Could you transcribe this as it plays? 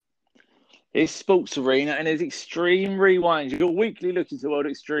It's Sports Arena and it's Extreme Rewind. Your weekly look into World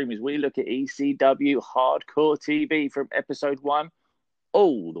Extreme as we look at ECW Hardcore TV from episode 1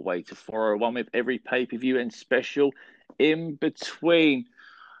 all the way to 401 with every pay-per-view and special in between.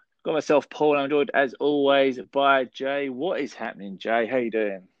 Got myself Paul, and I'm joined as always by Jay. What is happening, Jay? How you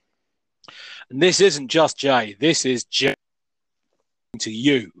doing? And this isn't just Jay. This is Jay to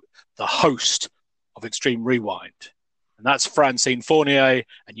you, the host of Extreme Rewind. And that's Francine Fournier,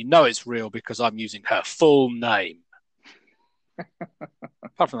 and you know it's real because I'm using her full name.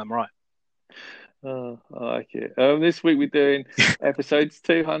 Apart from that, I'm right. Oh, I like it. This week we're doing episodes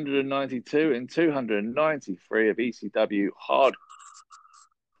 292 and 293 of ECW Hard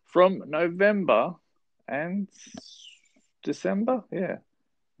from November and December,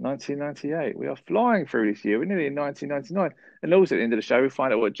 1998. We are flying through this year. We're nearly in 1999. And also at the end of the show, we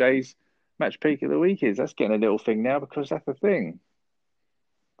find out what Jay's match peak of the week is. That's getting a little thing now because that's the thing.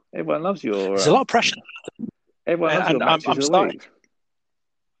 Everyone loves your... There's a lot of pressure. Everyone loves your matches of the week.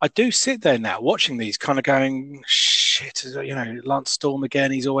 I do sit there now watching these kind of going, shit, Lance Storm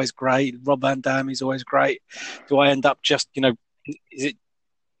again, he's always great. Rob Van Dam, he's always great. Do I end up just, is it,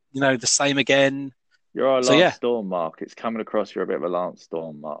 the same again? You're a Lance Storm mark. It's coming across you're a bit of a Lance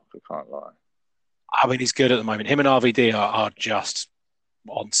Storm mark, I can't lie. I mean, he's good at the moment. Him and RVD are just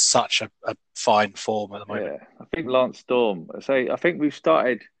on such a fine form at the moment. Yeah, I think Lance Storm, I think we've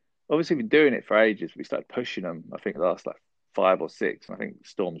started, obviously we've been doing it for ages. We started pushing them, I think, the last 5 or 6. And I think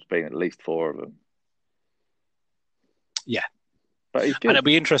Storm's been at least 4 of them. Yeah. But he's good. And it'll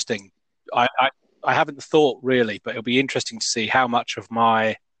be interesting. I haven't thought really, but it'll be interesting to see how much of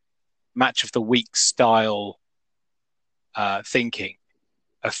my match of the week style thinking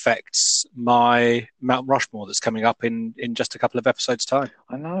affects my Mount Rushmore that's coming up in just a couple of episodes' time.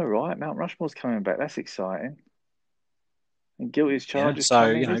 I know, right? Mount Rushmore's coming back. That's exciting. And Guilty as Charged is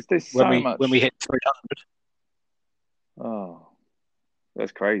so, coming. There's much. When we hit 300... Oh,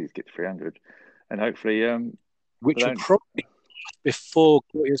 that's crazy to get to 300. And hopefully... which will probably be before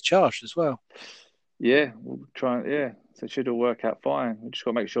Guilty as Charged as well. Yeah, we'll try. Yeah, so it should all work out fine. We just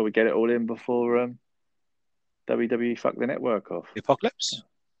got to make sure we get it all in before WWE fuck the network off. The Apocalypse?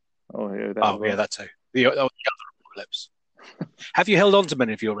 Oh, yeah. That too. The other Apocalypse. Have you held on to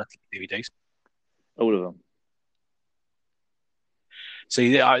many of your wrestling DVDs? All of them.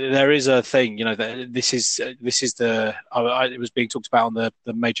 See, there is a thing, this is the... it was being talked about on the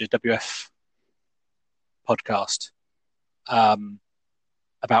Major WF podcast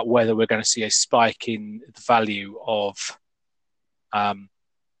about whether we're going to see a spike in the value of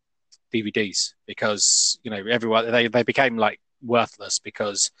DVDs because, everyone, they became worthless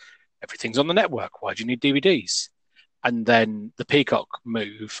because everything's on the network. Why do you need DVDs? And then the Peacock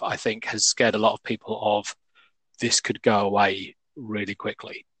move, I think, has scared a lot of people of this could go away really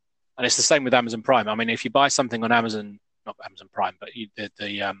quickly. And it's the same with Amazon Prime. I mean, if you buy something on Amazon, not Amazon Prime, but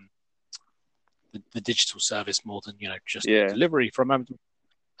the digital service more than, just delivery from Amazon.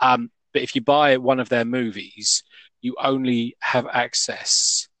 But if you buy one of their movies, you only have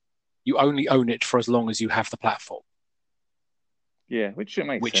access. You only own it for as long as you have the platform. Yeah, which makes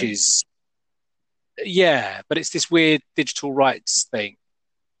sense. Which is, but it's this weird digital rights thing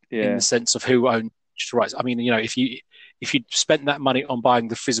in the sense of who owns digital rights. I mean, if you spent that money on buying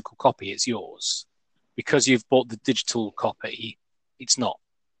the physical copy, it's yours. Because you've bought the digital copy, it's not.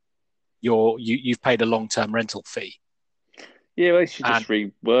 You've paid a long-term rental fee. Yeah, they should just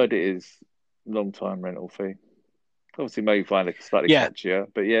reword it as long-term rental fee. Obviously, maybe find it slightly catchier,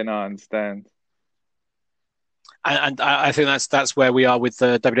 but I understand. And I think that's where we are with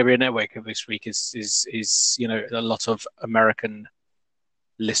the WWE Network this week. Is a lot of American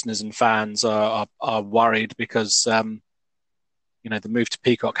listeners and fans are worried because the move to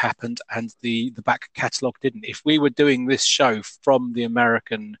Peacock happened and the back catalogue didn't. If we were doing this show from the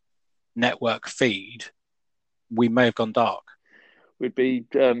American network feed, we may have gone dark. We'd be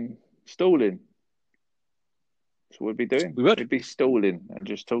stalling. That's what we'd be doing. We would. We'd be stalling and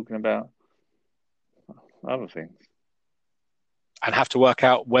just talking about other things. And have to work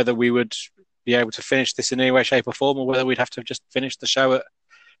out whether we would be able to finish this in any way, shape or form, or whether we'd have to just finish the show at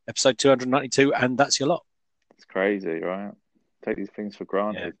episode 292 and that's your lot. It's crazy, right? Take these things for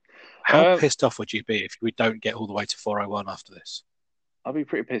granted. Yeah. How pissed off would you be if we don't get all the way to 401 after this? I'd be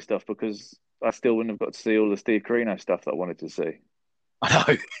pretty pissed off because I still wouldn't have got to see all the Steve Corino stuff that I wanted to see. I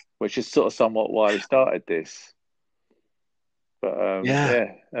know. Which is sort of somewhat why we started this. But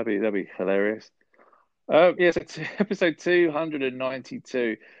that'd be hilarious. So episode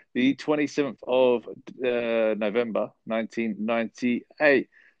 292, the 27th of November, 1998.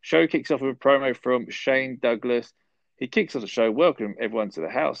 Show kicks off with a promo from Shane Douglas. he kicks off the show, welcoming everyone to the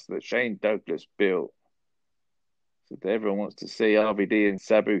house that Shane Douglas built. So everyone wants to see RVD and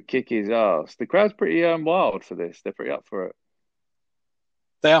Sabu kick his ass. The crowd's pretty wild for this. They're pretty up for it.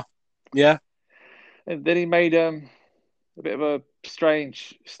 They are, yeah. And then he made a bit of a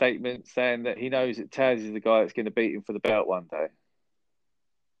strange statement saying that he knows that Taz is the guy that's going to beat him for the belt one day.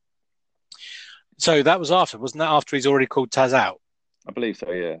 So that was after, wasn't that after he's already called Taz out? I believe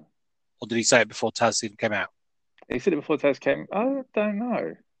so, yeah. Or did he say it before Taz even came out? He said it before Taz came. I don't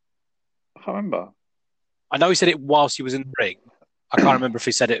know. I can't remember. I know he said it whilst he was in the ring. I can't remember if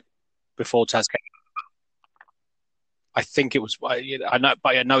he said it before Taz came out. I think it was. I know,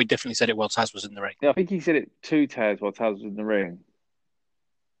 but I know he definitely said it while Taz was in the ring. Yeah, I think he said it to Taz while Taz was in the ring.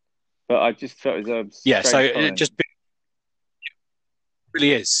 But I just felt it was yeah. So comment. it just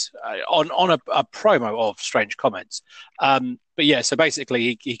really is on a promo of strange comments. But yeah, so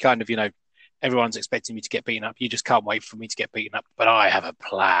basically he kind of, everyone's expecting me to get beaten up. You just can't wait for me to get beaten up, but I have a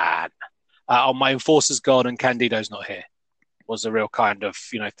plan. My enforcer's gone and Candido's not here. Was a real kind of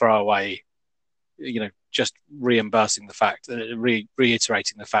throwaway, just reimbursing the fact,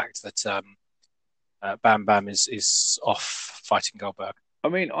 reiterating the fact that Bam Bam is off fighting Goldberg. I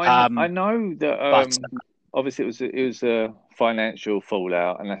mean, I know that obviously it was a financial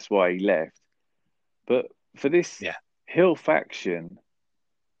fallout, and that's why he left. But for this Hill faction,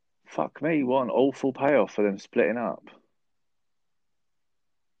 fuck me, what an awful payoff for them splitting up.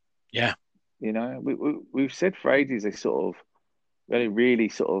 Yeah, we've said for ages they sort of really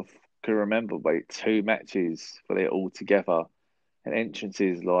sort of can remember like 2 matches where they're all together, and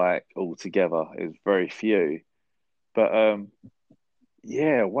entrances like all together. It was very few, but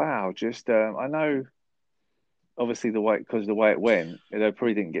yeah, wow. Just I know, obviously the way it went, they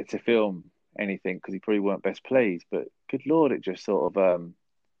probably didn't get to film anything because he probably weren't best pleased. But good lord, it just sort of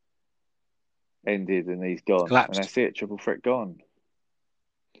ended and he's gone, collapsed. And that's it. Triple Threat gone.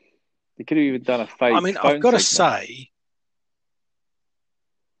 They could have even done a fake. I mean, I've got to say,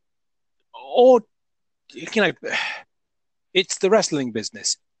 or it's the wrestling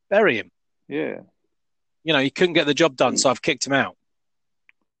business. Bury him. Yeah. He couldn't get the job done, so I've kicked him out.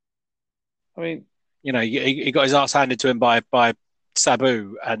 I mean, he got his ass handed to him by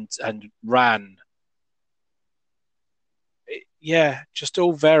Sabu and ran. Just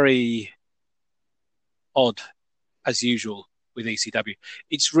all very odd, as usual with ECW.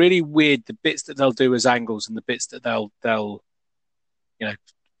 It's really weird, the bits that they'll do as angles and the bits that they'll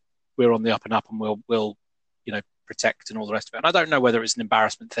we're on the up and up and we'll protect and all the rest of it. And I don't know whether it's an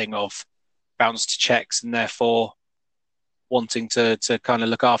embarrassment thing of bounced checks and therefore wanting to kind of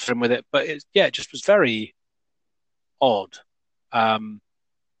look after him with it, but it just was very odd. And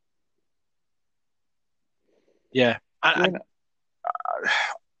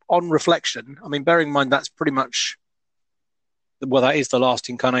on reflection, I mean, bearing in mind that's pretty much that is the last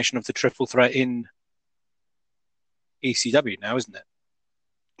incarnation of the triple threat in ECW now, isn't it?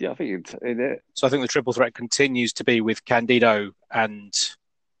 Yeah, I think it's it. So I think the triple threat continues to be with Candido and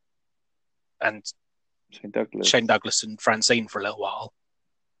Shane Douglas and Francine for a little while.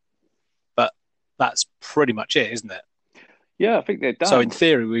 But that's pretty much it, isn't it? Yeah, I think they're done. So in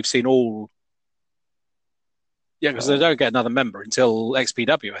theory, we've seen all... Yeah, because they don't get another member until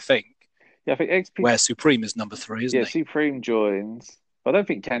XPW, I think. Yeah, I think XPW... Where Supreme is number 3, isn't he? Yeah, Supreme joins. But I don't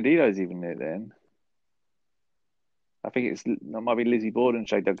think Candido's even there then. I think it might be Lizzie Borden and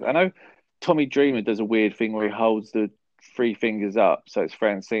Shane Douglas. I know Tommy Dreamer does a weird thing where he holds the 3 fingers up, so it's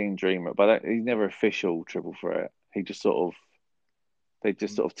Francine Dreamer, but he's never official triple threat. He just they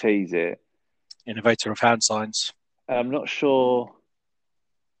just sort of tease it. Innovator of hand signs. I'm not sure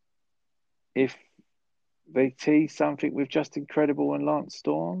if they tease something with Justin Credible and Lance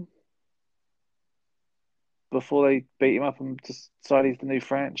Storm before they beat him up and decide he's the new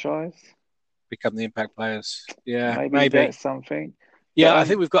franchise. Become the Impact players. Yeah, maybe. That's something. Yeah, I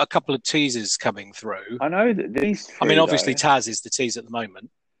think we've got a couple of teasers coming through. I know that these 3, I mean, obviously Taz is the tease at the moment.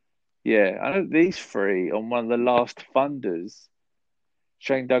 Yeah, I know these 3 on one of the last Thunders,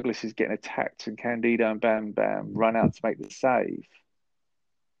 Shane Douglas is getting attacked and Candido and Bam Bam run out to make the save.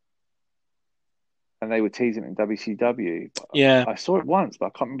 And they were teasing it in WCW. Yeah. I saw it once, but I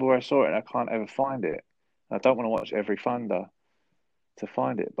can't remember where I saw it and I can't ever find it. I don't want to watch every Thunder to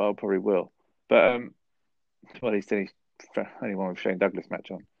find it, but I probably will. But, well, he's only one with Shane Douglas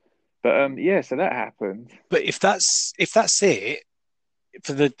match on. But, so that happened. But if that's it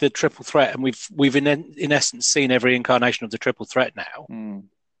for the triple threat, and we've in essence seen every incarnation of the triple threat now,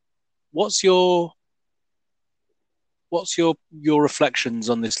 what's your reflections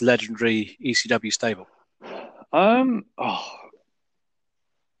on this legendary ECW stable?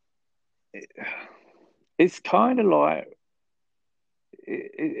 it's kind of like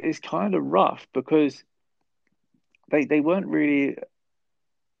it's kind of rough because they weren't really.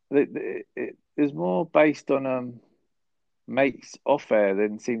 It was more based on mates off air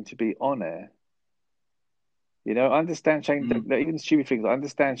than seemed to be on air. You know, I understand Mm. Even stupid things. I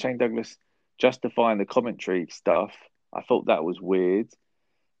understand Shane Douglas justifying the commentary stuff. I thought that was weird.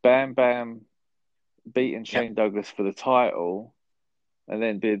 Bam Bam beating Yep. Shane Douglas for the title and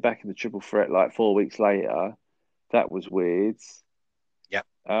then being back in the triple threat like 4 weeks later. That was weird. Yep.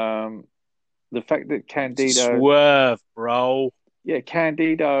 Um, the fact that Swerve, bro.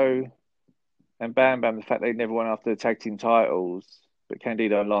 Candido and Bam Bam, the fact they never won after the tag team titles, but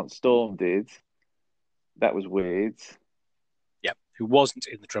Candido and Lance Storm did, that was weird. Yep. Who wasn't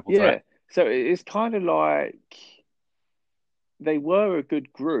in the triple threat? Yeah, so it's kind of like they were a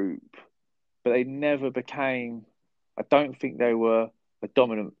good group, but they never became. I don't think they were a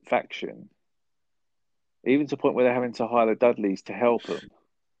dominant faction, even to the point where they're having to hire the Dudleys to help them.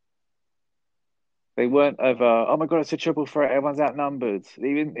 They weren't ever. Oh my god, it's a triple threat. Everyone's outnumbered.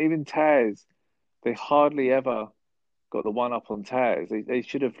 Even Taz, they hardly ever got the one up on Taz. They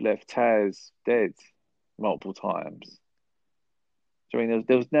should have left Taz dead multiple times. I mean,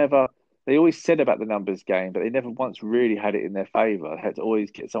 there was never. They always said about the numbers game, but they never once really had it in their favour. They had to always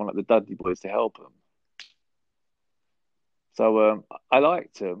get someone like the Dudley Boys to help them. So I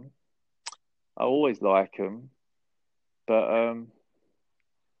liked them. I always like them, but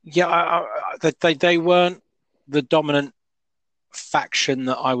Yeah, they weren't the dominant faction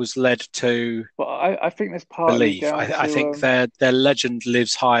that I was led to I think that's partly believe. down I to think their legend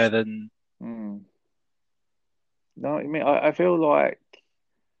lives higher than. no, I mean I feel like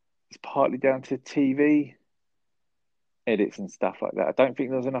it's partly down to TV edits and stuff like that. I don't think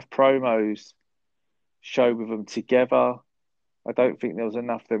there was enough promos show with them together. I don't think there was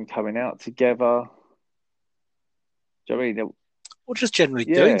enough of them coming out together. Do you know what I mean? Or just generally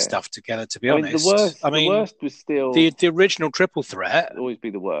doing Yeah. stuff together, to be I mean, honest. the worst was still the original triple threat. always be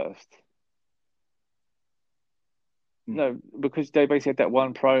the worst. No, because they basically had that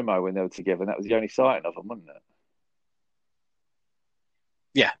one promo when they were together, and that was the only sighting of them, wasn't it?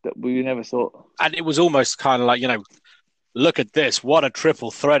 Yeah. That we never saw. And it was almost kind of like, look at this. What a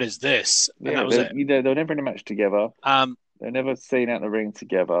triple threat is this? And that was it. You know, they were never in a match together. They're never seen out in the ring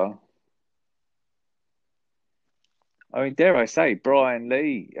together. I mean, dare I say, Brian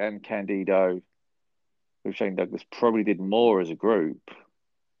Lee and Candido with Shane Douglas probably did more as a group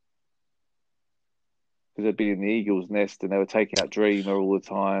because they'd be in the Eagles' nest and they were taking out Dreamer all the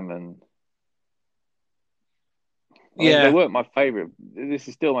time. And I mean, they weren't my favorite. This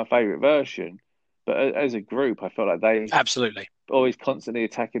is still my favorite version, but as a group, I felt like they absolutely always constantly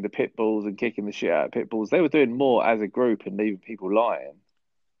attacking the pit bulls and kicking the shit out of pit bulls. They were doing more as a group and leaving people lying.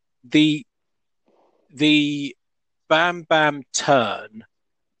 The Bam Bam turn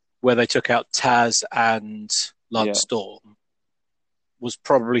where they took out Taz and Lance Storm was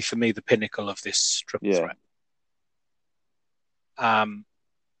probably for me the pinnacle of this triple threat.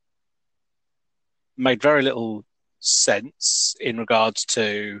 Made very little sense in regards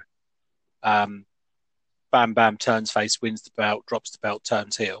to Bam Bam turns face, wins the belt, drops the belt,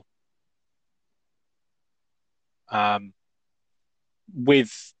 turns heel.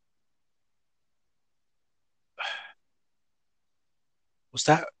 With was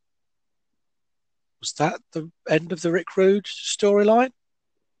that the end of the Rick Rude storyline?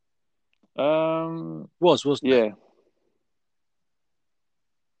 Wasn't it?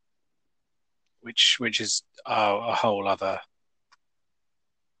 Which is a whole other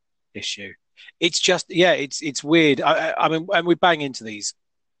issue. It's just it's weird. I mean, and we bang into these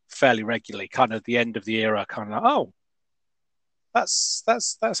fairly regularly. Kind of the end of the era. Kind of like, oh, that's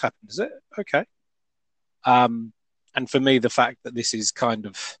happened, is it? Okay. And for me, the fact that this is kind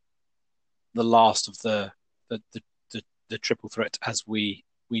of the last of the triple threat as we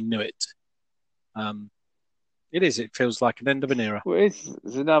knew it. It is. It feels like an end of an era. Well, it's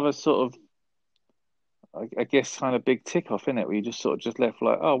another sort of, I guess, kind of big tick off, isn't it? Where you just sort of just left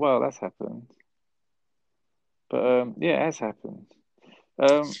like, oh well, that's happened. But it has happened.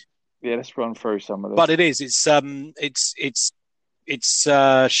 Let's run through some of this. But it is. It's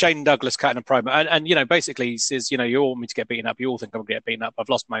Shane Douglas cutting a promo, and basically he says, you all want me to get beaten up. You all think I'm going to get beaten up. I've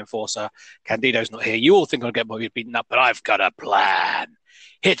lost my enforcer. Candido's not here. You all think I'm going to get beaten up, but I've got a plan.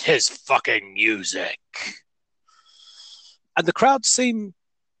 Hit his fucking music. And the crowd seem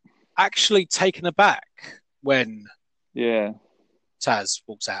actually taken aback when Taz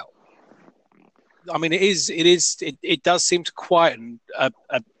walks out. I mean, it does seem to quieten a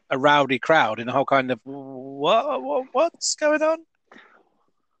rowdy crowd in a whole kind of what's going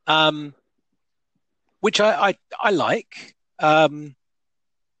on. which I like. But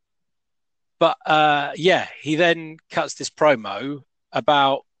yeah, he then cuts this promo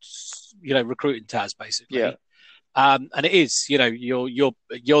about recruiting Taz basically. Yeah. And it is, you're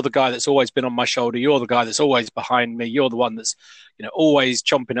the guy that's always been on my shoulder. You're the guy that's always behind me. You're the one that's, always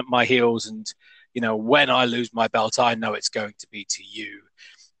chomping at my heels. And, when I lose my belt, I know it's going to be to you.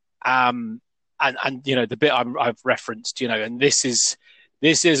 And the bit I've referenced, and this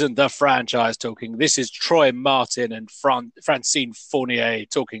isn't the franchise talking. This is Troy Martin and Francine Fournier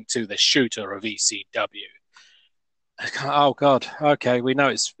talking to the shooter of ECW. Oh God! Okay, we know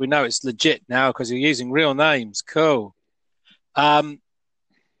it's legit now because you're using real names. Cool. And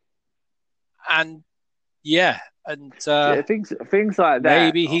yeah, and things like that.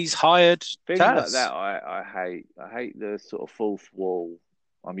 Maybe he's hired things Taz. like that. I hate. I hate the sort of fourth wall.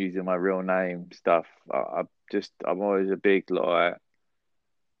 I'm using my real name stuff. I'm always a big like.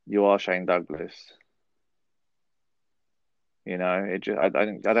 You are Shane Douglas. It just I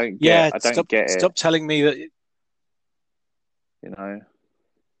don't get. Yeah, I don't get it. Stop telling me that.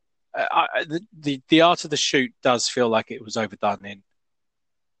 The art of the shoot does feel like it was overdone in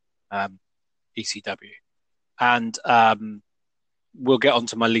ECW, and we'll get on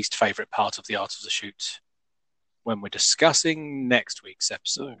to my least favourite part of the art of the shoot when we're discussing next week's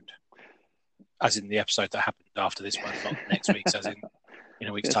episode, as in the episode that happened after this one, not next week's, as in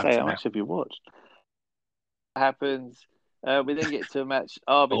a week's time from now. How much have you watched? Happens. We then get to a match: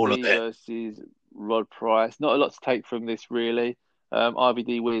 RVD versus Rod Price. Not a lot to take from this, really.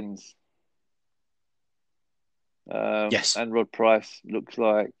 RVD wins. Yes. And Rod Price looks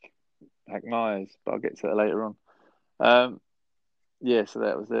like Hack Myers, but I'll get to that later on. Yeah, so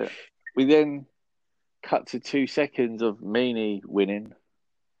that was it. We then cut to 2 seconds of Meanie winning,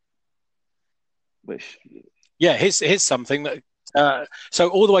 which... Yeah, here's something that... so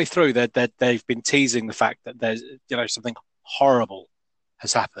all the way through, they've been teasing the fact that there's something horrible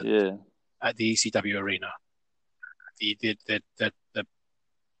has happened at the ECW arena. The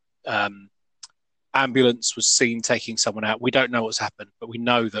ambulance was seen taking someone out. We don't know what's happened, but we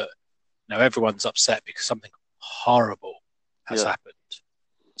know that everyone's upset because something horrible has happened.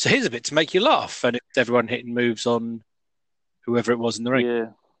 So here's a bit to make you laugh, and it's everyone hitting moves on whoever it was in the ring. Yeah.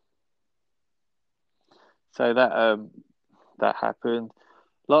 So that happened.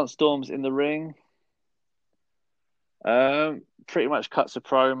 Lance Storm's in the ring. Pretty much cuts a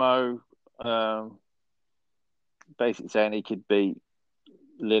promo. Basically saying he could beat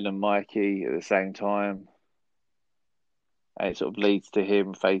Lynn and Mikey at the same time. And it sort of leads to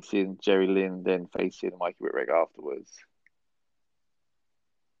him facing Jerry Lynn, then facing Mikey Whipwreck afterwards.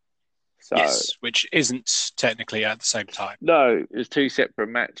 So, yes, which isn't technically at the same time. No, it was 2 separate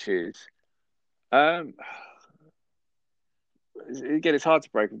matches. Again, it's hard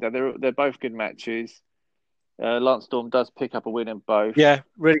to break them down. They're both good matches. Lance Storm does pick up a win in both. Yeah,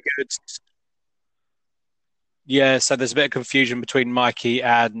 really good. Yeah, so there's a bit of confusion between Mikey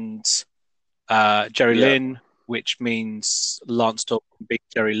and Jerry Lynn, which means Lance Storm can beat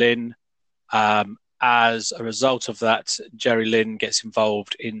Jerry Lynn. As a result of that, Jerry Lynn gets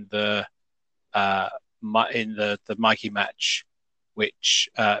involved in the Mikey match, which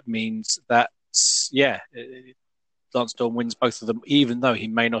means that Lance Storm wins both of them, even though he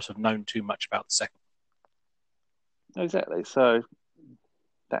may not have known too much about the second. Exactly. So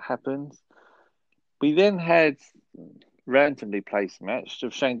that happens. We then had randomly placed match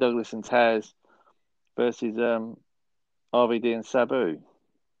of Shane Douglas and Taz versus RVD and Sabu,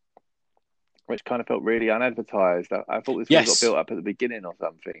 which kind of felt really unadvertised. I thought this would have got built up at the beginning or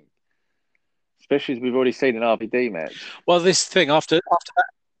something, especially as we've already seen an RVD match. Well, this thing after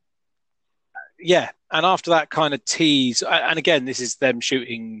that, and after that kind of tease, and again, this is them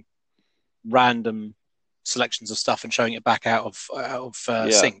shooting random selections of stuff and showing it back out of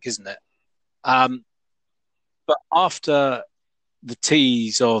sync, isn't it? But after the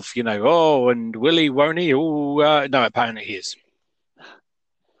tease of and Willie won't he? No, apparently he is.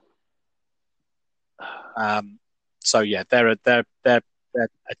 So yeah, they're a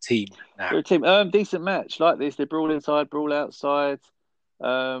team now. They're a team. Decent match like this. They brawl inside, brawl outside.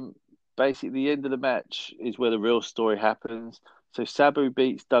 Basically, the end of the match is where the real story happens. So Sabu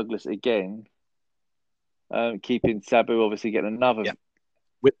beats Douglas again, keeping Sabu obviously getting another.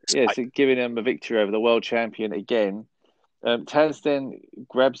 So giving him a victory over the world champion again. Taz then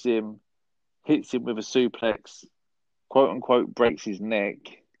grabs him, hits him with a suplex, quote unquote, breaks his neck.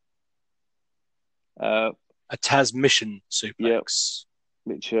 A Taz mission suplex,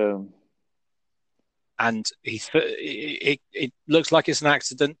 which and it looks like it's an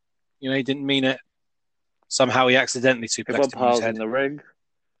accident. He didn't mean it. Somehow he accidentally suplexed him in his head. In the ring.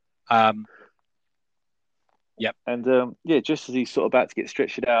 Yep. And just as he's sort of about to get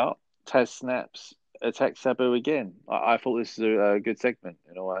stretched out, Taz snaps, attacks Sabu again. I thought this was a good segment.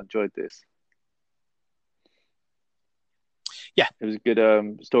 I enjoyed this. Yeah. It was a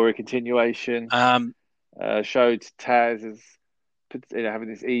good story continuation. Showed Taz as having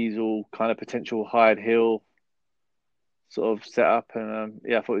this easel kind of potential hide heel sort of set up, and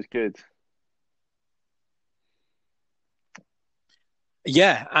I thought it was good.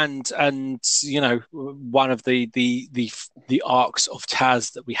 Yeah, and one of the arcs of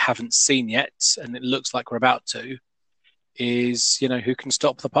Taz that we haven't seen yet, and it looks like we're about to, is who can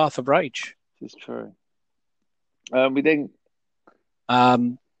stop the path of rage. It's true. We then. So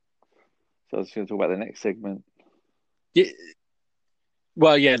I was going to talk about the next segment. Yeah,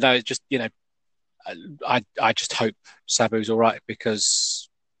 well, yeah, no, it's just I just hope Sabu's all right, because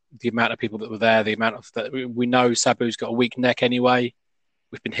the amount of people that were there, the amount of that we know Sabu's got a weak neck anyway.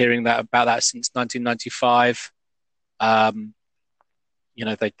 We've been hearing about that since 1995.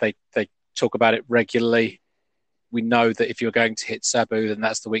 They talk about it regularly. We know that if you're going to hit Sabu, then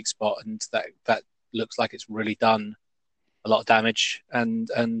that's the weak spot, and that looks like it's really done a lot of damage. And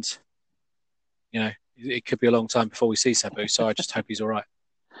it could be a long time before we see Sabu. So I just hope he's all right.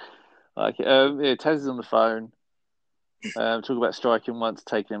 Okay, Taz is on the phone. Talk about striking once,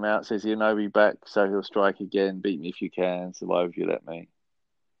 taking him out. Says he'll know be back, so he'll strike again. Beat me if you can. Survive if you let me.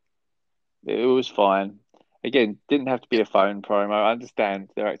 It was fine. Again, didn't have to be a phone promo. I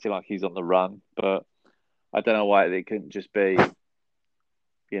understand they're acting like he's on the run, but I don't know why it couldn't just be, a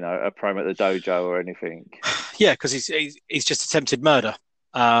promo at the dojo or anything. Yeah, because he's just attempted murder.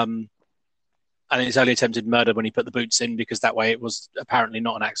 And it's only attempted murder when he put the boots in, because that way it was apparently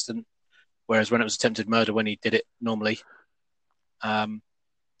not an accident. Whereas when it was attempted murder when he did it normally. Yeah.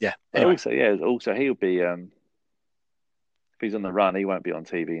 Anyway. Also he'll be if he's on the run, he won't be on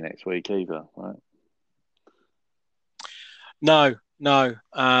TV next week either, right? No.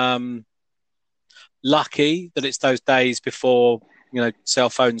 Lucky that it's those days before, cell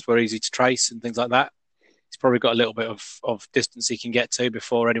phones were easy to trace and things like that. He's probably got a little bit of distance he can get to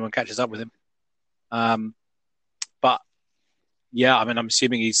before anyone catches up with him. But yeah, I mean, I'm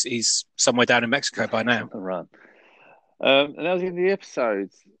assuming he's somewhere down in Mexico by now. On the run. And that was in the episode.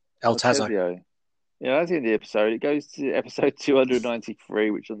 El Tazo. Yeah, that's in the episode. It goes to episode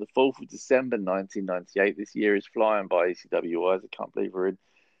 293, which on the 4th of December 1998. This year is flying by ECW-wise. I can't believe we're in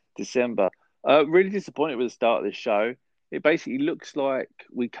December. Really disappointed with the start of this show. It basically looks like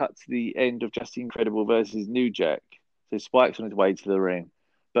we cut to the end of Just Incredible versus New Jack. So Spike's on his way to the ring.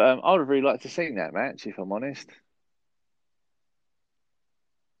 But I would have really liked to see that match, if I'm honest.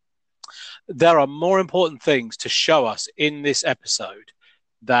 There are more important things to show us in this episode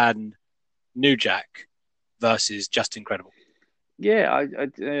than New Jack versus Just Incredible. Yeah, I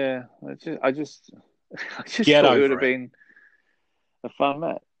just get thought over it would have been a fun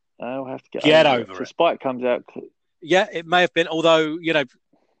match. I'll have to get over it. So Spike comes out. Yeah, it may have been, although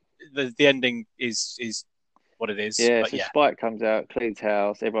the ending is what it is. Yeah, but so Spike comes out, cleans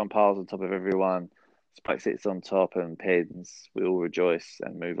house, everyone piles on top of everyone. Spike sits on top and pins. We all rejoice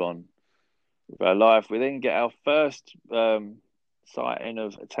and move on with our life. We then get our first sighting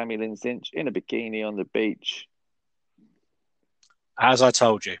of Tammy Lynn Cinch in a bikini on the beach. As I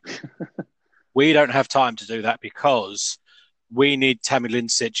told you, we don't have time to do that because we need Tammy Lynn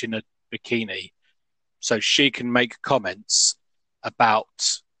Cinch in a bikini so she can make comments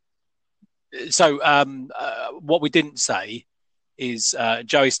about. So what we didn't say is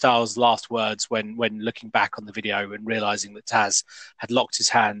Joey Styles' last words when looking back on the video and realizing that Taz had locked his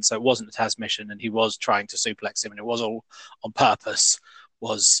hand, so it wasn't a Taz mission and he was trying to suplex him and it was all on purpose,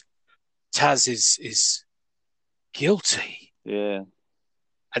 was Taz is guilty. Yeah.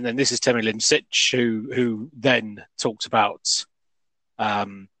 And then this is Tammy Lynn Cinch who then talked about,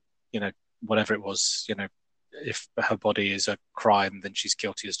 whatever it was, if her body is a crime, then she's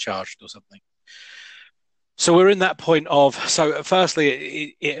guilty as charged or something. So we're in that point of, so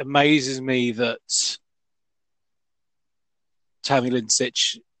firstly, it amazes me that Tammy Lynn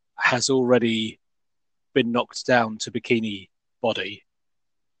Cinch has already been knocked down to bikini body.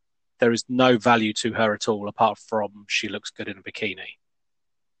 There is no value to her at all, apart from she looks good in a bikini.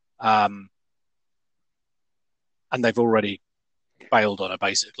 And they've already bailed on her,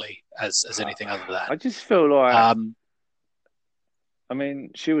 basically, as anything other than that. I just feel like,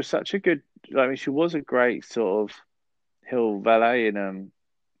 she was such a good, she was a great sort of heel valet in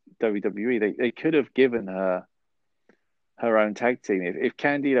WWE. They could have given her own tag team. If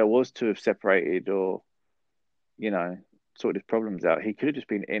Candido was to have separated or, sorted his problems out, he could have just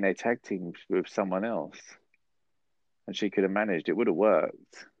been in a tag team with someone else. And she could have managed. It would have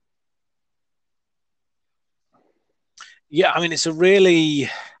worked. yeah, I mean, it's a really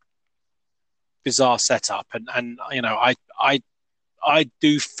bizarre setup, and I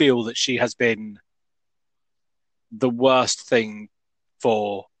do feel that she has been the worst thing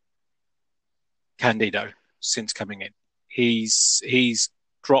for Candido since coming in. He's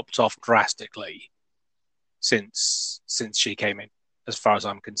dropped off drastically since she came in, as far as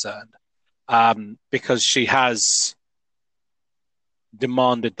I'm concerned, because she has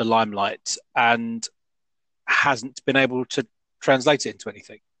demanded the limelight and hasn't been able to translate it into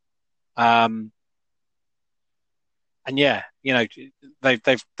anything. Um, and yeah,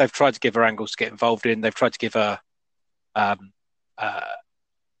 they've tried to give her angles to get involved in. They've tried to give her um, uh,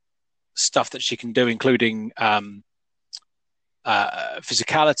 stuff that she can do, including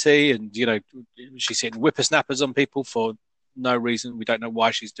physicality, and she's hitting whippersnappers on people for no reason. We don't know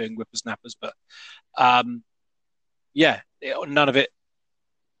why she's doing whippersnappers, but none of it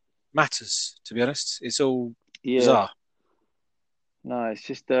matters. To be honest, it's all bizarre. No, it's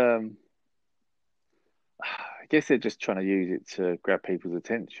just I guess they're just trying to use it to grab people's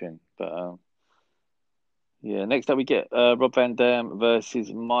attention. But next up we get Rob Van Dam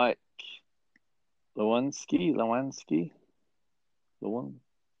versus Mike Lewinsky.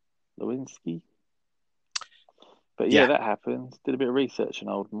 But yeah, that happened. Did a bit of research on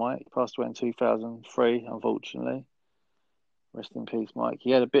old Mike. Passed away in 2003, unfortunately. Rest in peace, Mike.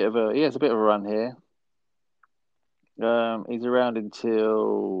 He has a bit of a run here. He's around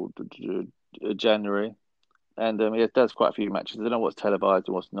until January, and he does quite a few matches. I don't know what's televised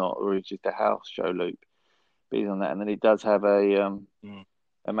and what's not, or it's just a house show loop. But he's on that, and then he does have a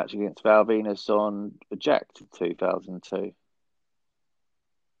match against Val Venus on Jacked 2002.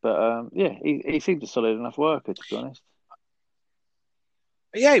 But he seemed a solid enough worker, to be honest.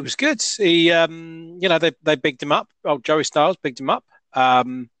 Yeah, he was good. He, they bigged him up. Oh, Joey Styles bigged him up.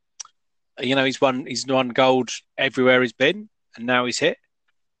 He's won gold everywhere he's been, and now he's hit.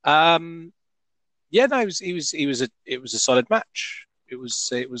 It was a solid match. It was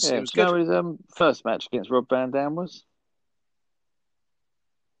good. You know his first match against Rob Van Dam was?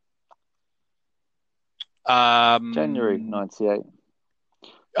 January 98.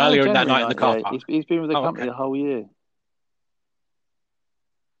 Earlier in that night in the car park. He's been with the company the whole year.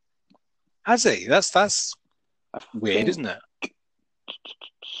 Has he? That's weird, isn't it?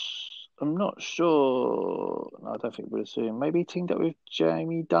 I'm not sure. No, I don't think we'll assume. Maybe he teamed up with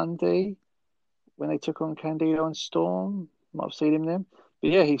Jamie Dundee when they took on Candido and Storm. Might have seen him then.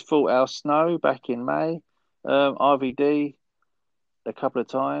 But yeah, he's fought Al Snow back in May. RVD a couple of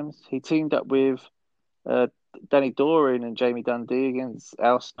times. He teamed up with Danny Doring and Jamie Dundee against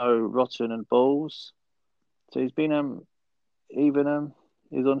Al Snow, Rotten and Balls. So he's been he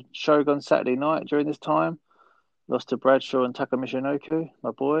was on Shogun Saturday night during this time. Lost to Bradshaw and Taka Michinoku,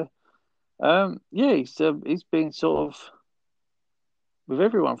 my boy. He's been sort of with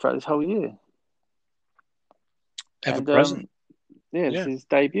everyone throughout this whole year. Ever present. It's his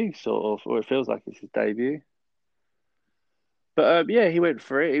debut, sort of, or it feels like it's his debut. But he went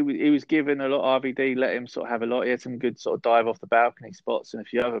for it. He was given a lot. RVD let him sort of have a lot. He had some good sort of dive off the balcony spots and a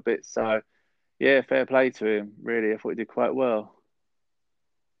few other bits. So yeah, fair play to him. Really, I thought he did quite well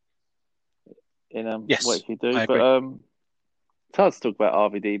in what he could do. But it's hard to talk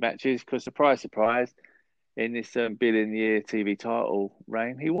about RVD matches because surprise, in this billion-year TV title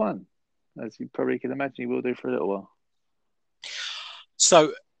reign, he won, as you probably can imagine he will do for a little while.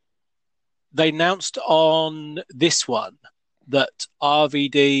 So they announced on this one that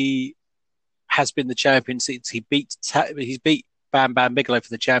RVD has been the champion since he's beat Bam Bam Bigelow for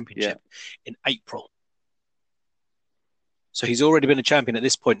the championship in April. So he's already been a champion at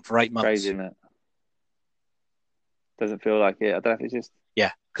this point for 8 months. Crazy, isn't it? Doesn't feel like it. I don't know if it's just...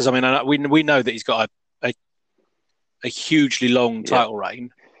 Yeah, because I mean, we know that he's got a hugely long title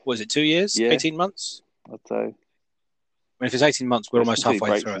reign. Was it 2 years? 18 months? I'd say. I mean, if it's 18 months, we're almost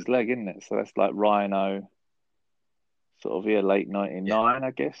halfway through his leg, isn't it? So that's like Rhino, sort of, late 99,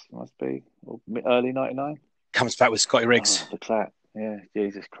 I guess, must be. Or early 99. Comes back with Scotty Riggs. The clap. Yeah,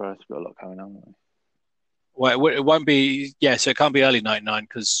 Jesus Christ, we've got a lot going on. Well, it won't be... Yeah, so it can't be early 99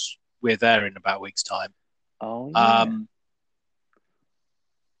 because we're there in about a week's time. Oh,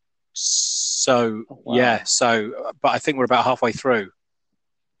 yeah. But I think we're about halfway through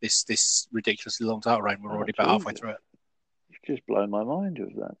this ridiculously long title reign. We're already about halfway through it. You've just blown my mind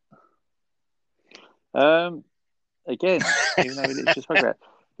with that. Again, even though it's just about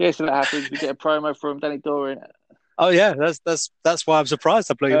so that happens. We get a promo from Danny Doring. Oh yeah, that's why I'm surprised.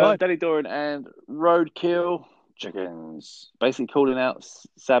 I blew your mind. Danny Doring and Roadkill Chickens basically calling out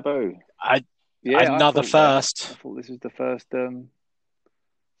Sabu. Another first. I thought this was the first sort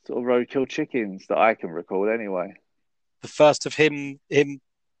of Roadkill Chickens that I can recall anyway. the first of him.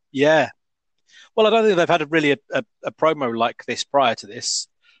 Yeah. Well, I don't think they've had a promo like this prior to this.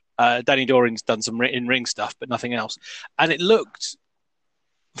 Danny Doring's done some in-ring stuff, but nothing else. And it looked,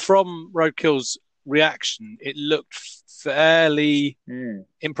 from Roadkill's reaction, it looked fairly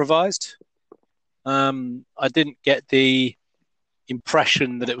improvised. I didn't get the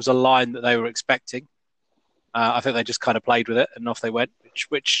impression that it was a line that they were expecting. I think they just kind of played with it and off they went,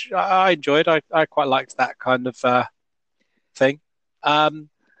 which I enjoyed. I quite liked that kind of thing.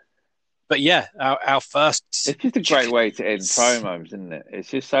 But yeah, our first... It's just a great way to end promos, isn't it? It's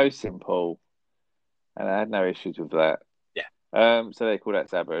just so simple. And I had no issues with that. Yeah. So they call that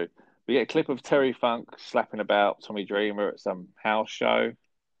Sabu. We get a clip of Terry Funk slapping about Tommy Dreamer at some house show.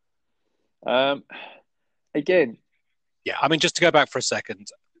 Again... Yeah, I mean, just to go back for a second,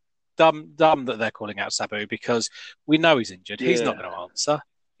 dumb that they're calling out Sabu because we know he's injured. Yeah. He's not going to answer.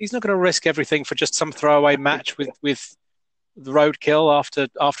 He's not going to risk everything for just some throwaway match with the Roadkill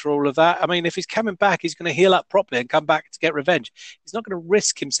after all of that. I mean, if he's coming back, he's going to heal up properly and come back to get revenge. He's not going to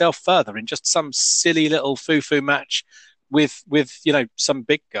risk himself further in just some silly little foo-foo match with some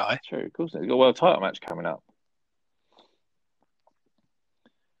big guy. True, of course. He's got a world title match coming up.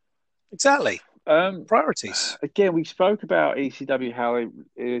 Exactly. Priorities. Again, we spoke about ECW, how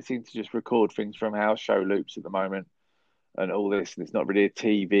they seem to just record things from house show loops at the moment and all this, and it's not really a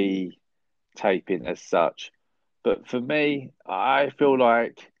TV taping as such. But for me, I feel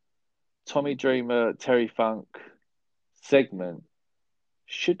like Tommy Dreamer, Terry Funk segment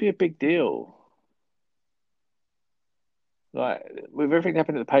should be a big deal. Like, with everything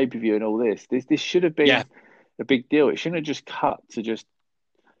happening at the pay-per-view and all this should have been a big deal. It shouldn't have just cut to just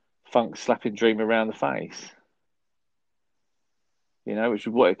Funk slapping Dreamer around the face. Which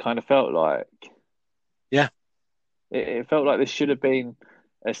is what it kind of felt like. Yeah. It felt like this should have been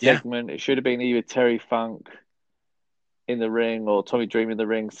a segment. Yeah. It should have been either Terry Funk in the ring or Tommy Dreamer in the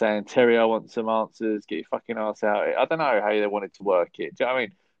ring saying, Terry, I want some answers, get your fucking ass out. I don't know how they wanted to work it. Do you know what I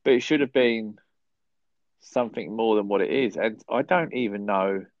mean? But it should have been something more than what it is. And I don't even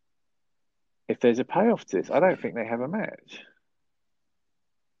know if there's a payoff to this. I don't think they have a match.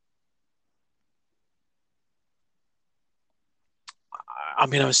 I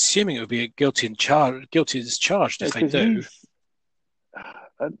mean, I'm assuming it would be guilty as charged if they do.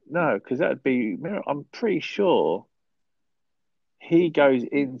 No, because that would be... I'm pretty sure he goes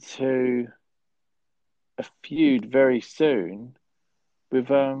into a feud very soon with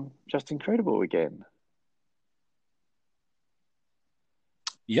Justin Credible again.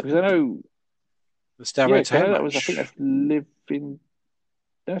 Yep. Because I know... The Stairway to Hell I think that's Living...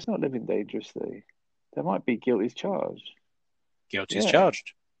 No, it's not Living Dangerously. That might be Guilty as Charged. Guilty as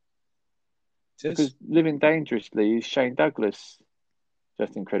charged. Because Living Dangerously is Shane Douglas.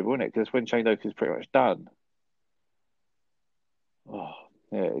 Just incredible, isn't it? Because when Shane Douglas is pretty much done. Oh,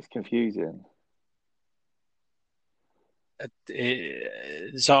 yeah, it's confusing.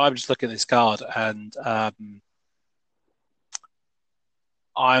 So I'm just looking at this card and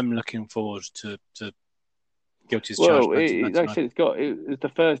I'm looking forward to Guilty as Charged. Well, like I said, it was the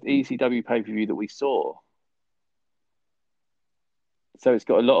first ECW pay-per-view that we saw. So it's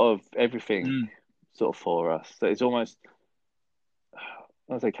got a lot of everything sort of for us. So it's almost, I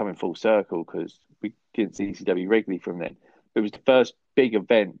don't say coming full circle because we didn't see ECW regularly from then. It was the first big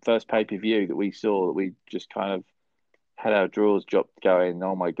event, first pay-per-view that we saw that we just kind of had our drawers dropped going,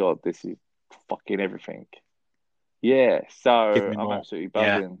 oh my God, this is fucking everything. Yeah, so I'm absolutely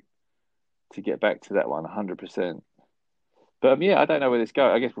buzzing to get back to that one, 100%. But I don't know where this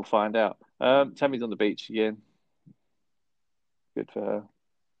goes. I guess we'll find out. Tammy's on the beach again. Good for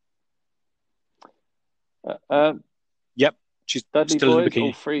her. Yep. She's Dudley still boys, in the bikini.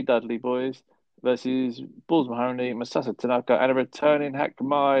 all three Dudley boys versus Balls Mahoney, Masasa Tanaka, and a returning Hack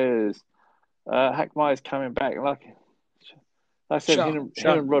Myers. Hack Myers coming back. Like I said, him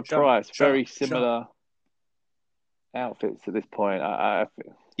and Rod Price, very similar outfits at this point.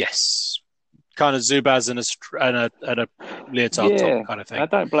 Yes. Kind of Zubaz and a leotard top kind of thing. I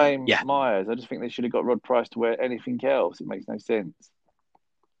don't blame Myers. I just think they should have got Rod Price to wear anything else. It makes no sense.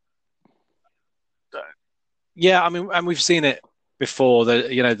 Yeah, I mean, and we've seen it before.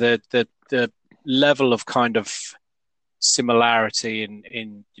 The level of kind of similarity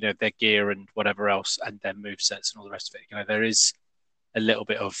in their gear and whatever else, and their movesets and all the rest of it. There is a little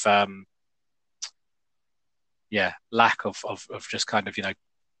bit of lack of just kind of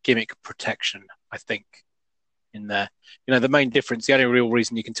gimmick protection, I think, in there. The main difference, the only real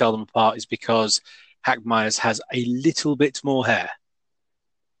reason you can tell them apart is because Hack Myers has a little bit more hair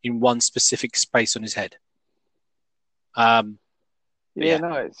in one specific space on his head.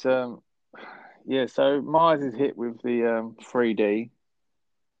 It's Yeah, so Myers is hit with the 3D.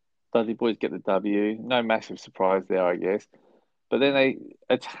 Dudley Boys get the W. No massive surprise there, I guess. But then they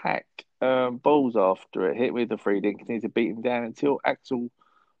attack Balls after it, hit with the 3D, and continue to beat him down until Axel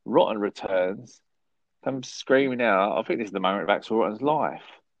Rotten returns, comes screaming out. I think this is the moment of Axel Rotten's life.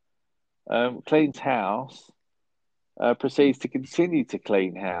 Cleans house, proceeds to continue to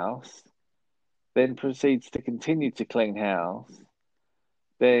clean house, then proceeds to continue to clean house.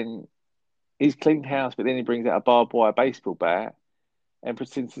 Then he's cleaned house, but then he brings out a barbed wire baseball bat and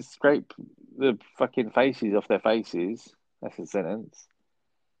proceeds to scrape the fucking faces off their faces. That's a sentence.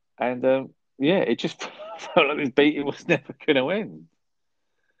 And yeah, it just felt like this beating was never going to end.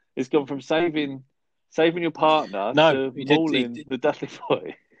 It's gone from saving your partner No, to he did. mauling the Dudley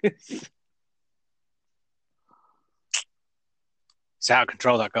Boy. It's out of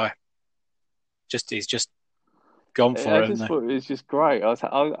control. That guy. He's just gone for I it, just hasn't thought it was just great. I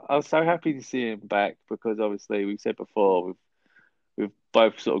was so happy to see him back because obviously we said before we've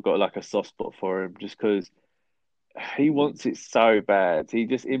both sort of got like a soft spot for him just because he wants it so bad. He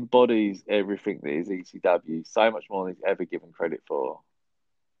just embodies everything that is ECW so much more than he's ever given credit for.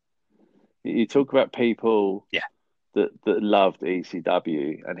 You talk about people Yeah. that loved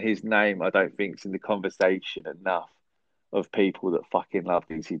ECW, and his name I don't think is in the conversation enough of people that fucking loved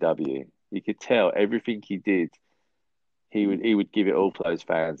ECW. You could tell everything he did, he would give it all for those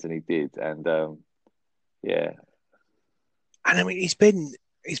fans, and he did. And yeah, And I mean, he's been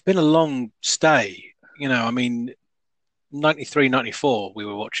a long stay. You know, I mean, 93, 94, we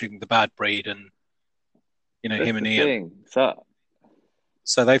were watching The Bad Breed and, you know, that's him the and Ian. thing.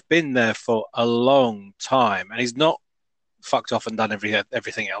 So they've been there for a long time, and he's not fucked off and done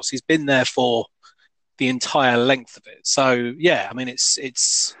everything else. He's been there for the entire length of it. So yeah, I mean, it's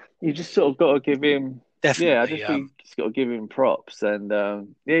you just sort of got to give him. Yeah, I definitely just think you just got to give him props, and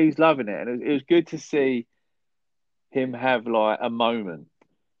yeah, he's loving it, and it was good to see him have like a moment.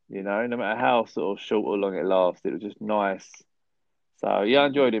 You know, no matter how sort of short or long it lasted, it was just nice. So yeah, I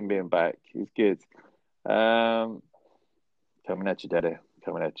enjoyed him being back. He was good. Um, coming at you, Daddy.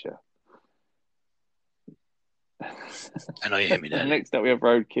 Coming at you. I know you hear me, Daddy. Next up, we have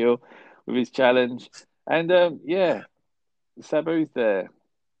Roadkill with his challenge, and yeah, Sabu's there.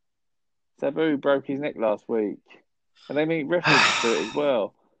 Sabu broke his neck last week, and they make reference to it as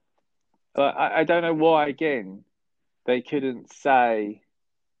well. I don't know why. Again, they couldn't say,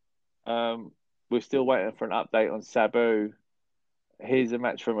 "We're still waiting for an update on Sabu. Here's a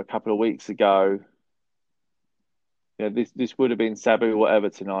match from a couple of weeks ago. You know, this would have been Sabu whatever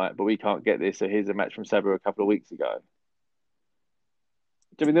tonight, but we can't get this. So here's a match from Sabu a couple of weeks ago."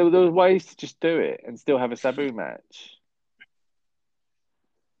 I mean, there were ways to just do it and still have a Sabu match.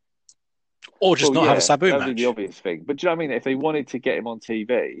 Or just not have a Sabu that would be the match. obvious thing. But do you know what I mean? If they wanted to get him on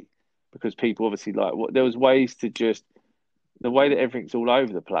TV, because people obviously like what there was ways to just the way that everything's all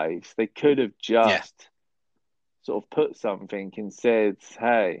over the place, they could have just sort of put something and said,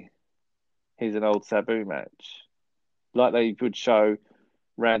 "Hey, here's an old Sabu match," like they would show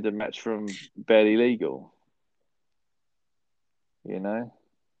random match from Barely Legal. You know?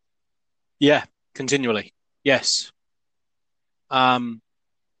 Yeah, continually. Yes.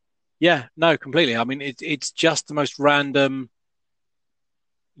 Yeah, no, completely. I mean, it's just the most random.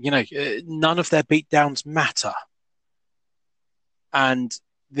 You know, none of their beatdowns matter, and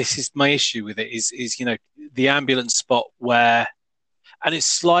this is my issue with it. Is you know the ambulance spot where, and it's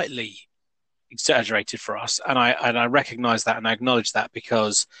slightly exaggerated for us, and I recognise that and I acknowledge that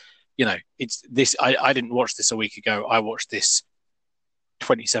because, you know, it's this. I didn't watch this a week ago. I watched this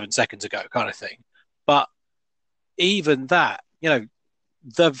 27 seconds ago, kind of thing. But even that, you know,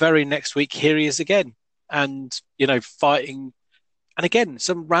 the very next week, here he is again, and you know, fighting, and again,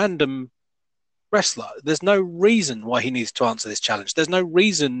 some random wrestler. There's no reason why he needs to answer this challenge. There's no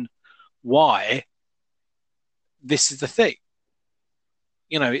reason why this is the thing.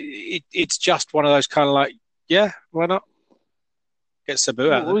 You know, it's just one of those kind of like, yeah, why not? Get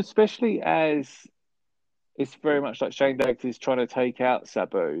Sabu out Well, there. especially as it's very much like Shane Douglas is trying to take out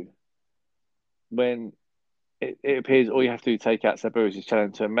Sabu when it appears all you have to do to take out Sabu is just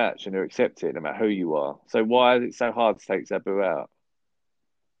challenge to a match and you're accepted no matter who you are. So why is it so hard to take Sabu out?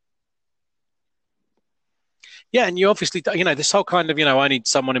 Yeah, and you obviously, you know, this whole kind of, you know, I need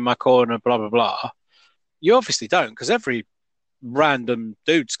someone in my corner, blah, blah, blah. You obviously don't, because every random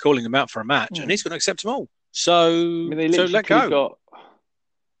dude's calling him out for a match and he's going to accept them all. I mean, they So literally let could have go. got,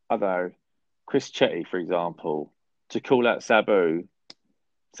 I don't know, Chris Chetty, for example, to call out Sabu.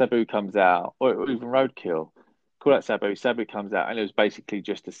 Sabu comes out, or even Roadkill, call out Sabu. Sabu comes out, and it was basically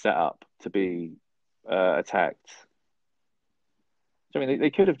just a setup to be attacked. So, I mean, they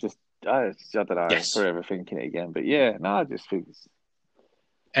could have just don't know. I'm Yes. forever thinking it again, but yeah, no, I just think.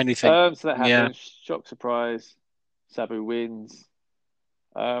 Anything. So that Yeah. happens. Shock surprise. Sabu wins.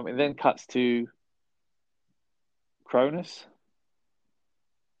 It then cuts to Cronus.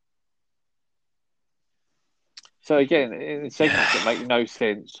 So again, in segments that make no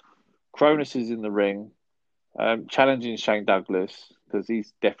sense, Cronus is in the ring, challenging Shane Douglas because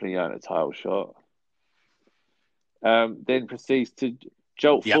he's definitely earned a title shot. Then proceeds to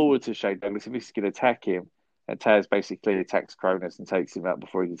jolt Yep. forward to Shane Douglas if he's going to attack him, and Taz basically attacks Cronus and takes him out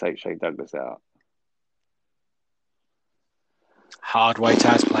before he can take Shane Douglas out. Hard way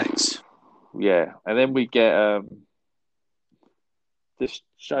Taz plays. Yeah, and then we get the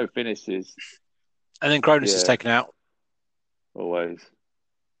show finishes. And then Cronus is taken out. Always.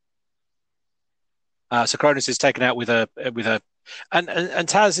 So Cronus is taken out with a and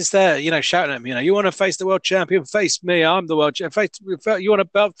Taz is there, shouting at him, you want to face the world champion, face me, I'm the world champion, you want to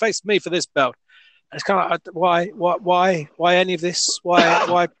belt, face me for this belt. And it's kind of like, why any of this?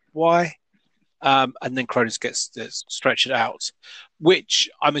 Why? And then Cronus gets stretched out, which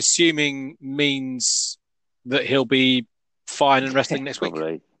I'm assuming means that he'll be fine and wrestling next week.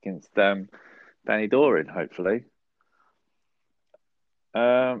 Probably against Danny Doran, hopefully.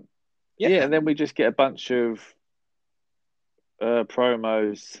 Yeah, and then we just get a bunch of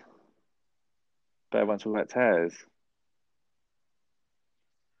promos. But everyone's talking about Taz.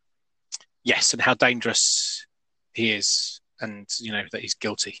 Yes, and how dangerous he is, and that he's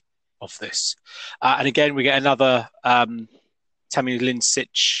guilty of this. And again, we get another Tammy Lynn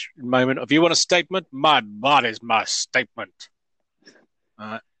Sitch moment of, you want a statement? My body's my statement.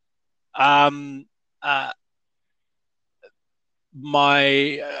 I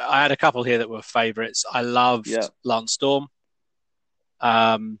had a couple here that were favourites. I loved Lance Storm.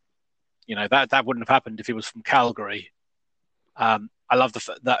 That wouldn't have happened if he was from Calgary. I love the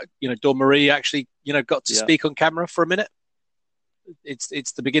fact that Dawn Marie actually got to speak on camera for a minute.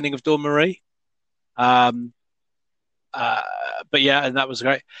 It's the beginning of Dawn Marie. But yeah, and that was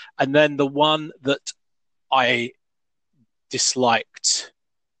great. And then the one that I disliked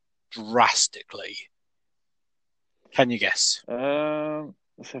drastically. Can you guess?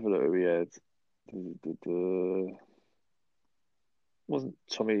 Let's have a look. We had wasn't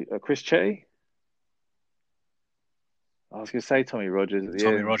Tommy Chris Chetty? I was going to say Tommy Rogers at the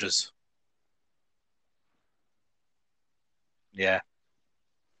Tommy end. Rogers. Yeah.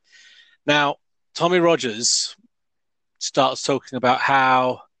 Now, Tommy Rogers starts talking about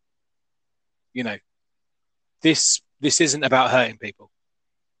how, this isn't about hurting people.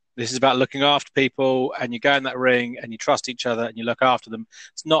 This is about looking after people, and you go in that ring and you trust each other and you look after them.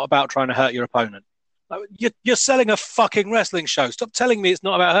 It's not about trying to hurt your opponent. Like, you're selling a fucking wrestling show. Stop telling me it's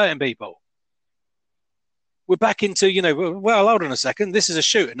not about hurting people. We're back into, well, hold on a second. This is a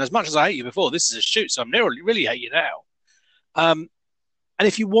shoot. And as much as I hate you before, this is a shoot. So I'm really hate you now. And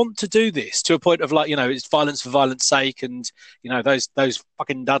if you want to do this to a point of it's violence for violence sake, and, those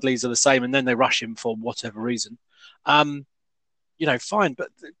fucking Dudleys are the same, and then they rush him for whatever reason. Fine. But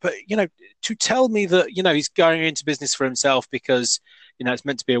to tell me that, he's going into business for himself because, it's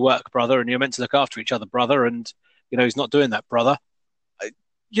meant to be a work brother and you're meant to look after each other, brother. And, he's not doing that, brother.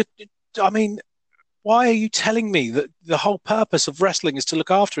 Why are you telling me that the whole purpose of wrestling is to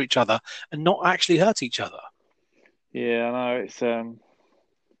look after each other and not actually hurt each other? Yeah, I know. It's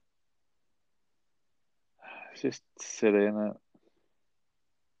just silly, isn't it?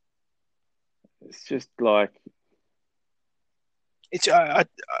 It's just like it's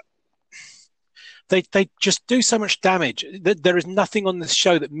they just do so much damage. There is nothing on this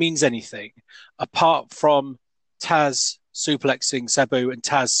show that means anything apart from Taz suplexing Sabu and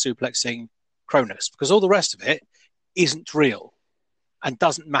Taz suplexing Cronus, because all the rest of it isn't real and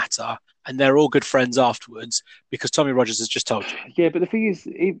doesn't matter, and they're all good friends afterwards because Tommy Rogers has just told you. Yeah, but the thing is,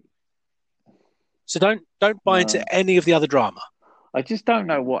 so don't buy into any of the other drama. I just don't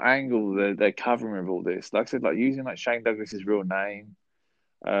know what angle they're covering with all this. Like I said, using Shane Douglas's real name,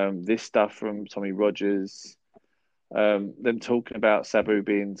 this stuff from Tommy Rogers, them talking about Sabu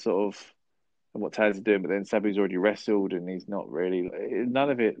being sort of and what Taz is doing, but then Sabu's already wrestled and he's not really. None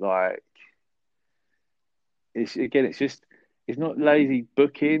of it it's not lazy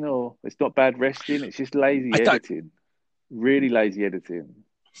booking or it's not bad wrestling. It's just lazy editing, really lazy editing.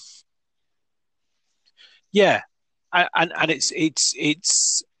 Yeah, and it's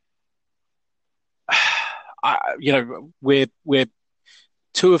we're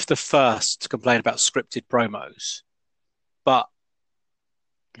two of the first to complain about scripted promos, but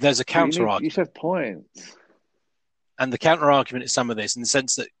there's a counter argument. You should have points, and the counter argument is some of this in the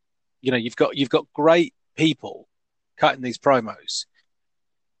sense that you've got great people cutting these promos,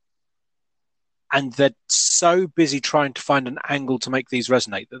 and they're so busy trying to find an angle to make these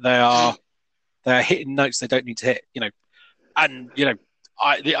resonate that they're hitting notes they don't need to hit. And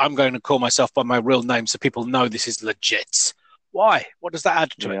I'm going to call myself by my real name so people know this is legit. Why? What does that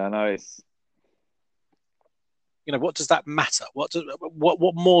add to it? Yeah, I know it's. What does that matter? What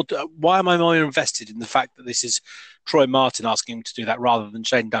more? Why am I more invested in the fact that this is Troy Martin asking him to do that rather than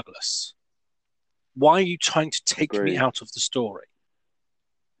Shane Douglas? Why are you trying to take me out of the story?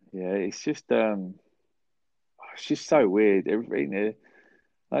 Yeah, it's just so weird. Everything,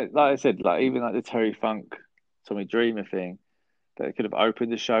 like I said, like even like the Terry Funk, Tommy Dreamer thing, that could have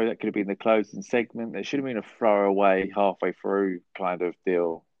opened the show. That could have been the closing segment. It should have been a throwaway halfway through kind of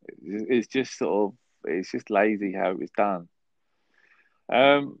deal. It's just sort of, it's just lazy how it was done.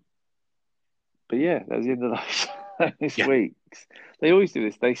 But yeah, that was the end of those weeks. They always do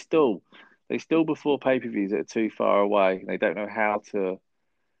this. They still before pay-per-views that are too far away, and they don't know how to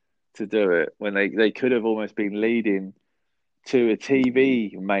do it when they could have almost been leading to a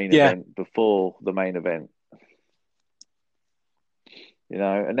TV main event before the main event.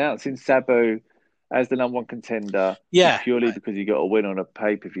 Announcing Sabu as the number one contender purely because he got a win on a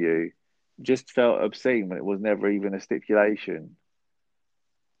pay-per-view just felt obscene when it was never even a stipulation.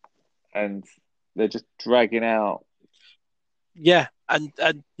 And they're just dragging out. Yeah, and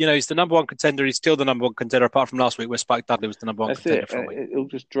he's the number one contender. He's still the number one contender, apart from last week where Spike Dudley was the number one contender for a week. It'll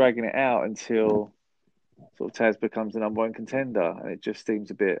just dragging it out until sort of Taz becomes the number one contender, and it just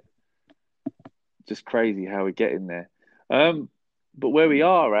seems a bit just crazy how we get in there. But where we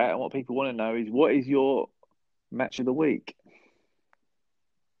are at and what people want to know is, what is your match of the week?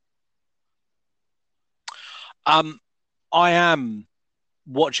 I am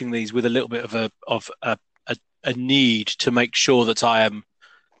watching these with a little bit of a need to make sure that I am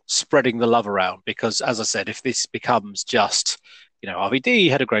spreading the love around, because, as I said, if this becomes just, RVD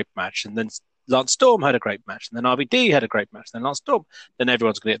had a great match, and then Lance Storm had a great match, and then RVD had a great match, and then Lance Storm, then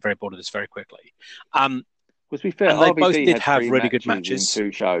everyone's going to get very bored of this very quickly. To be fair, and they both did have really good matches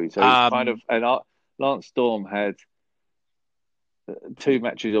in 2 shows. So it's kind of, and Lance Storm had 2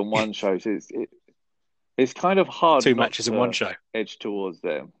 matches on 1 show. So it's kind of hard. 2 matches in 1 show. Edge towards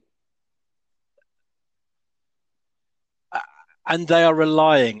them. And they are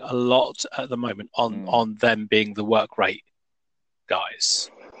relying a lot at the moment on them being the work rate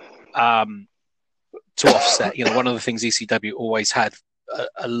guys to offset. One of the things ECW always had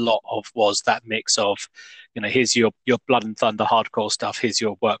a lot of was that mix of, here's your blood and thunder hardcore stuff, here's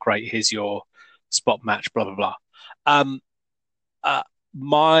your work rate, here's your spot match, blah, blah, blah.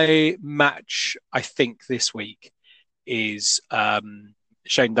 My match, I think, this week is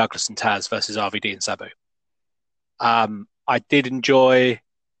Shane Douglas and Taz versus RVD and Sabu. I did enjoy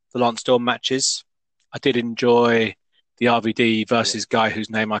the Lance Storm matches. I did enjoy the RVD versus guy whose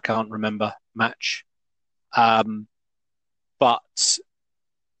name I can't remember match. But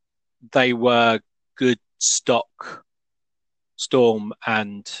they were good stock Storm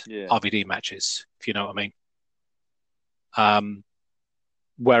and RVD matches, if you know what I mean.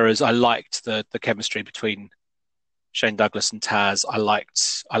 Whereas I liked the chemistry between Shane Douglas and Taz. I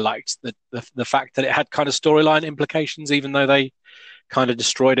liked the fact that it had kind of storyline implications, even though they kind of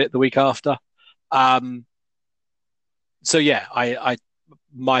destroyed it the week after. So yeah,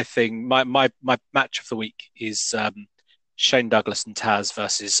 my match of the week is Shane Douglas and Taz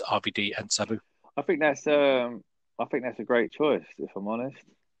versus RVD and Sabu. I think that's a great choice, if I'm honest.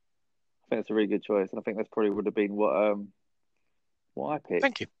 I think that's a really good choice, and I think that's probably would have been what I picked.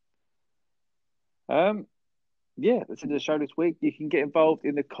 Thank you. Yeah, that's the show this week. You can get involved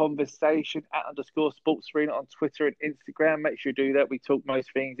in the conversation @_sportsarena on Twitter and Instagram. Make sure you do that. We talk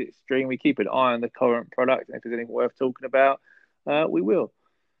most things at Stream. We keep an eye on the current product, and if there's anything worth talking about, we will.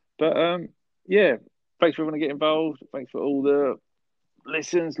 But yeah, thanks for everyone to get involved. Thanks for all the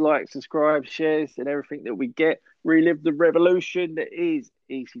listens, likes, subscribe, shares, and everything that we get. Relive the revolution that is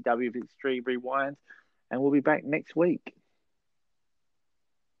ECW with Extreme Rewind, and we'll be back next week.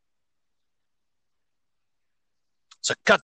 So cut